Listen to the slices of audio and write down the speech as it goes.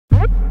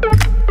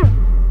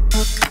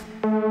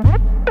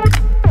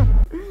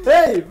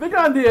Hey,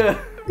 Vikrant here.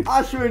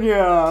 Ashwin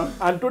here.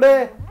 And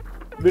today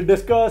we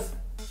discuss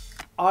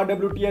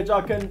RWTH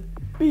Aachen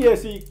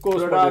PSE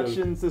course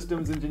Production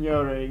Systems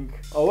Engineering.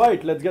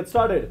 Alright, let's get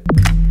started.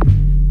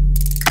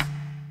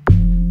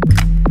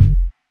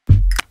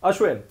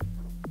 Ashwin,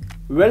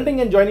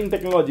 welding and joining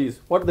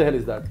technologies, what the hell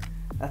is that?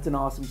 That's an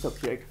awesome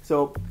subject.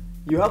 So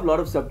you have a lot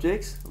of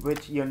subjects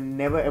which you're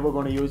never ever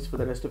going to use for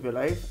the rest of your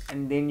life,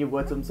 and then you've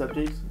got some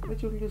subjects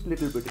which you'll use a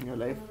little bit in your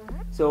life.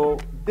 So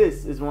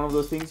this is one of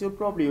those things you'll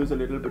probably use a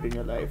little bit in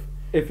your life.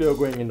 If you're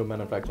going into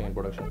manufacturing and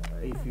production.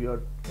 If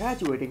you're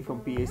graduating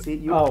from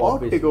PSE, you ought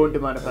to go into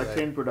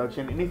manufacturing and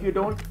production, and if you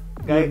don't,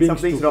 guys,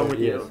 something's wrong with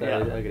you. I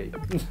agree.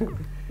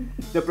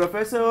 The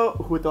professor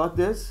who taught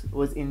this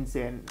was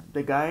insane.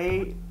 The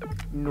guy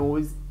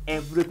knows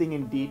everything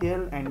in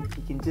detail, and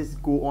he can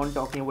just go on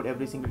talking about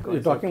every single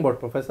concept. You're talking about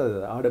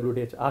professors,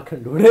 RWTH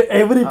Aachen, dude.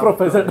 Every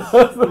professor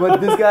does.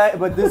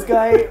 But this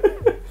guy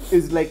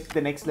is like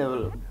the next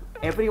level.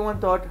 Everyone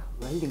thought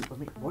welding. I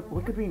mean,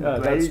 what could be in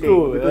welding? That's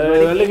true.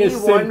 Because welding is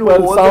anyone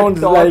simple, who sounds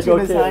like in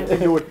his hand okay.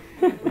 can do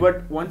it.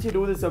 But once you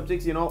do the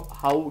subjects, you know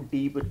how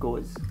deep it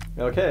goes.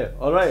 Okay,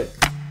 alright.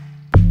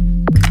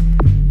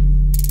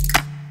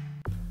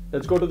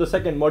 Let's go to the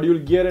second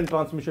module, gear and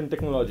transmission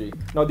technology.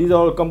 Now these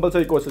are all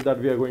compulsory courses that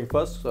we are going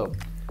first. So,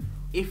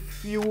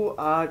 if you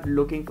are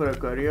looking for a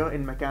career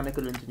in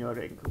mechanical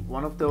engineering,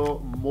 one of the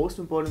most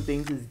important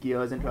things is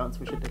gears and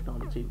transmission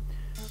technology.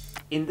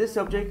 In this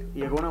subject,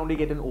 you're going to only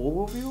get an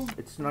overview.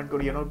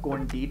 You're not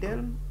going in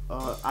detail.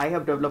 I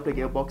have developed a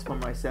gearbox for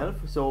myself.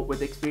 So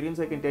with experience,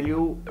 I can tell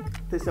you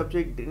this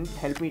subject didn't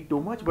help me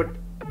too much, but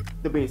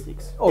the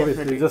basics.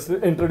 obviously, definitely. just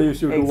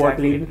introduce you to what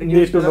Exactly. you Introduce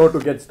need to to know the-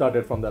 to get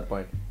started from that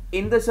point.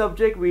 In the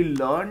subject, we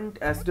learned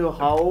as to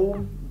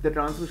how the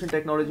transmission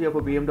technology of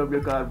a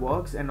BMW car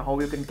works and how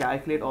you can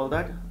calculate all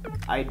that.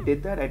 I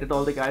did that. I did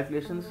all the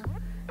calculations.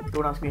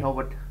 Don't ask me how,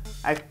 but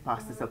I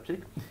passed the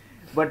subject.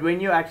 But when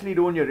you actually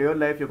do in your real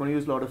life, you're going to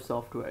use a lot of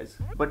softwares.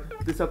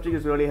 But the subject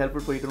is really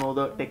helpful for you to know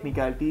the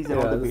technicalities and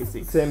all the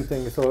basics. Same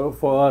thing. So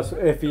for us,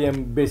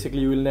 FEM, basically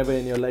you will never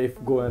in your life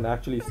go and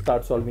actually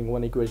start solving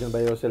one equation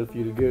by yourself.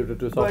 You'll give it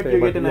to software. But you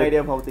get an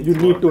idea of how things You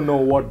need work. to know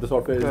what the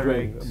software is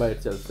doing Correct. by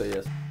itself. So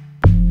yes.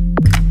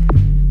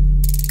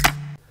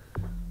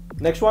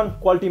 Next one,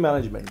 quality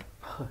management.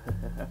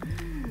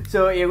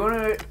 So you're going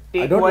to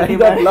take I don't quality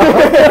like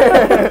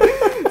that.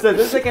 So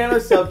this is the kind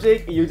of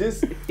subject you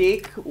just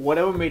take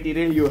whatever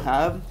material you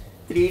have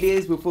 3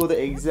 days before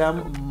the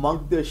exam,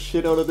 mug the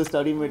shit out of the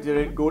study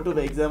material, go to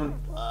the exam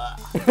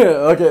and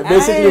Okay,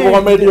 basically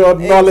vomit your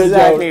knowledge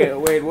exactly.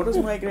 out. Wait, what was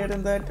my grade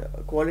in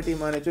that? Quality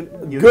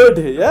management? Good,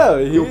 yeah.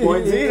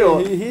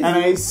 2.0. And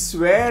I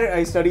swear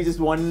I studied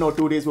just 1 or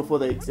 2 days before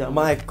the exam.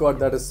 My god,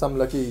 that is some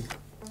lucky,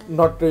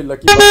 not really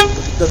lucky, but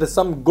that is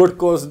some good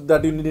course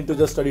that you need to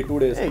just study 2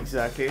 days.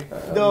 Exactly.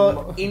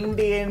 The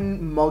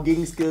Indian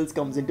mugging skills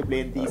comes into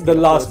play in these The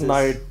last courses.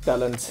 night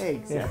talents.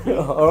 Exactly.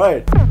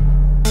 Alright.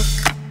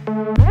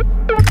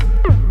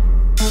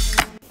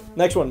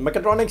 Next one,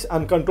 mechatronics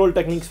and control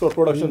techniques for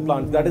production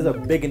plants. That is a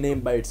big name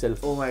by itself.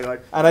 Oh my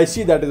god. And I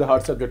see that is a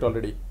hard subject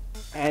already.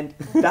 And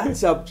that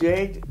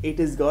subject, it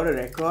has got a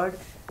record.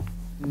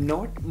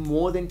 Not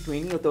more than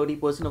 20 or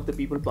 30% of the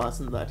people pass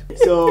in that.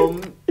 So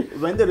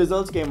when the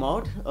results came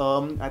out,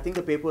 I think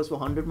the paper was for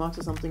 100 marks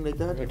or something like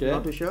that. Okay.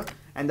 Not too sure.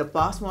 And the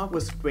pass mark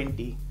was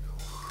 20.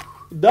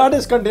 That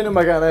is continuum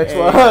mechanics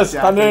for us.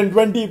 Exactly.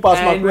 120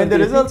 pass mark. And when the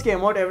 20. results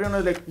came out, everyone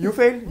was like, you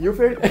failed, he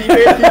failed, he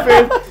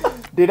failed.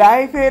 Did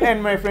I fail?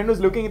 And my friend was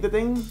looking at the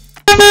thing.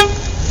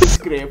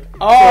 Scraped.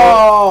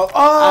 Oh, So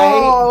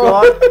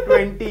I got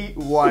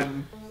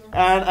 21.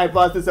 And I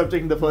passed the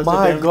subject in the first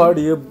my attempt.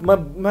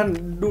 god,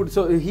 man, dude.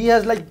 So he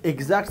has like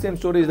exact same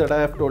stories that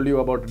I have told you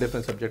about a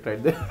different subject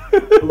right there.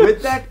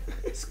 With that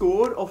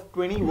score of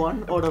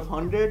 21 out of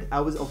 100,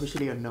 I was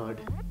officially a nerd.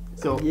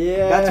 So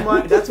Yeah.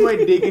 that's my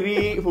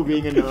degree for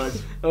being a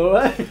nerd.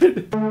 Alright.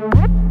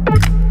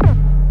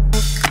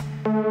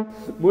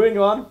 Moving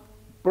on,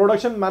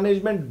 production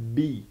management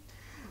B.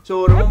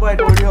 So remember I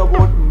told you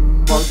about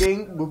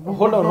mugging.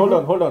 Hold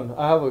on.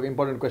 I have an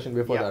important question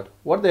before that.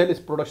 What the hell is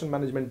production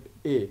management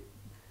A?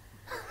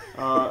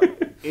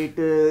 It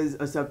is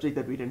a subject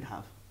that we didn't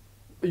have.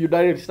 You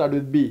directly start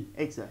with B.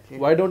 Exactly.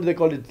 Why don't they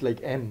call it like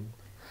M?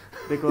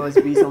 Because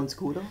B sounds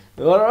cooler.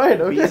 Alright,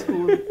 B okay. is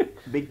cool.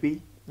 Big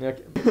B.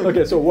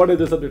 Okay, so what is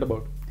the subject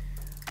about?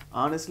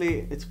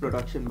 Honestly, it's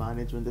production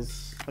management.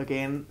 There's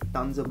again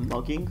tons of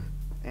mugging.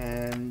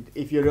 And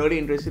if you're really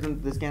interested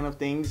in this kind of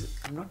things,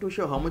 I'm not too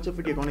sure how much of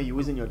it you're going to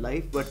use in your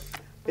life, but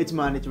it's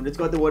management. It's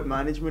got the word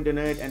management in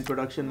it and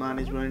production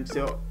management.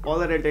 So all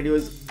that I'll tell you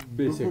is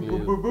Basically.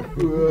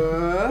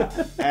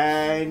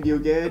 and you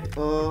get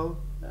a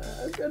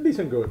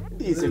Decent grade.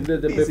 decent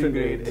Different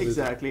grade.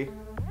 Exactly.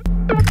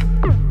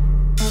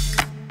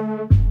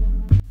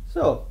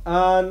 So,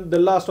 and the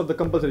last of the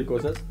compulsory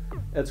courses,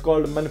 it's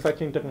called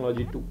Manufacturing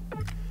Technology 2.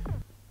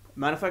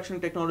 Manufacturing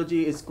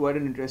technology is quite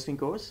an interesting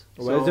course.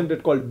 Why isn't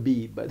it called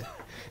B? But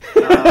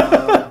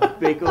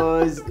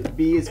because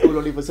B is cool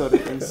only for certain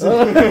things.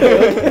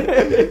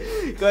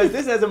 Because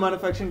this has a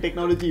manufacturing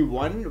technology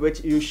 1,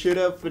 which you should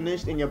have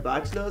finished in your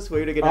bachelor's for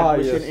you to get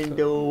admission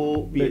into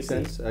PSE. Makes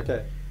sense.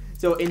 Okay.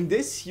 So in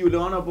this, you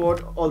learn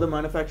about all the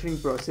manufacturing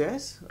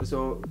process.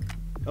 So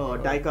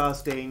die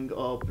casting,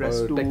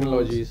 press tools,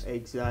 technologies.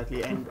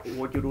 Exactly, and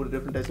what you do with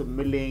different types of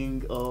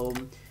milling,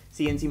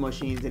 CNC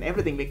machines, and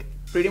everything. Like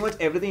pretty much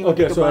everything.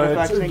 Okay, so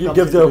it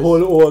gives a whole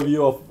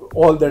overview of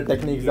all the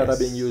techniques that are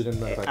being used in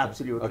manufacturing.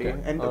 Absolutely. Okay.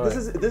 And this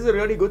is a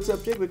really good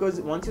subject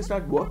because once you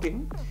start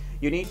working,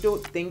 you need to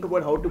think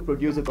about how to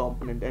produce a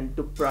component, and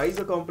to price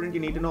a component,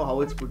 you need to know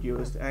how it's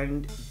produced.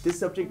 And this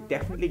subject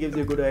definitely gives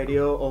you a good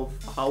idea of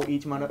how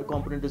each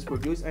component is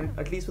produced, and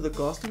at least for the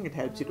costing, it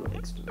helps you to an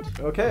extent.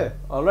 Okay,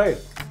 all right.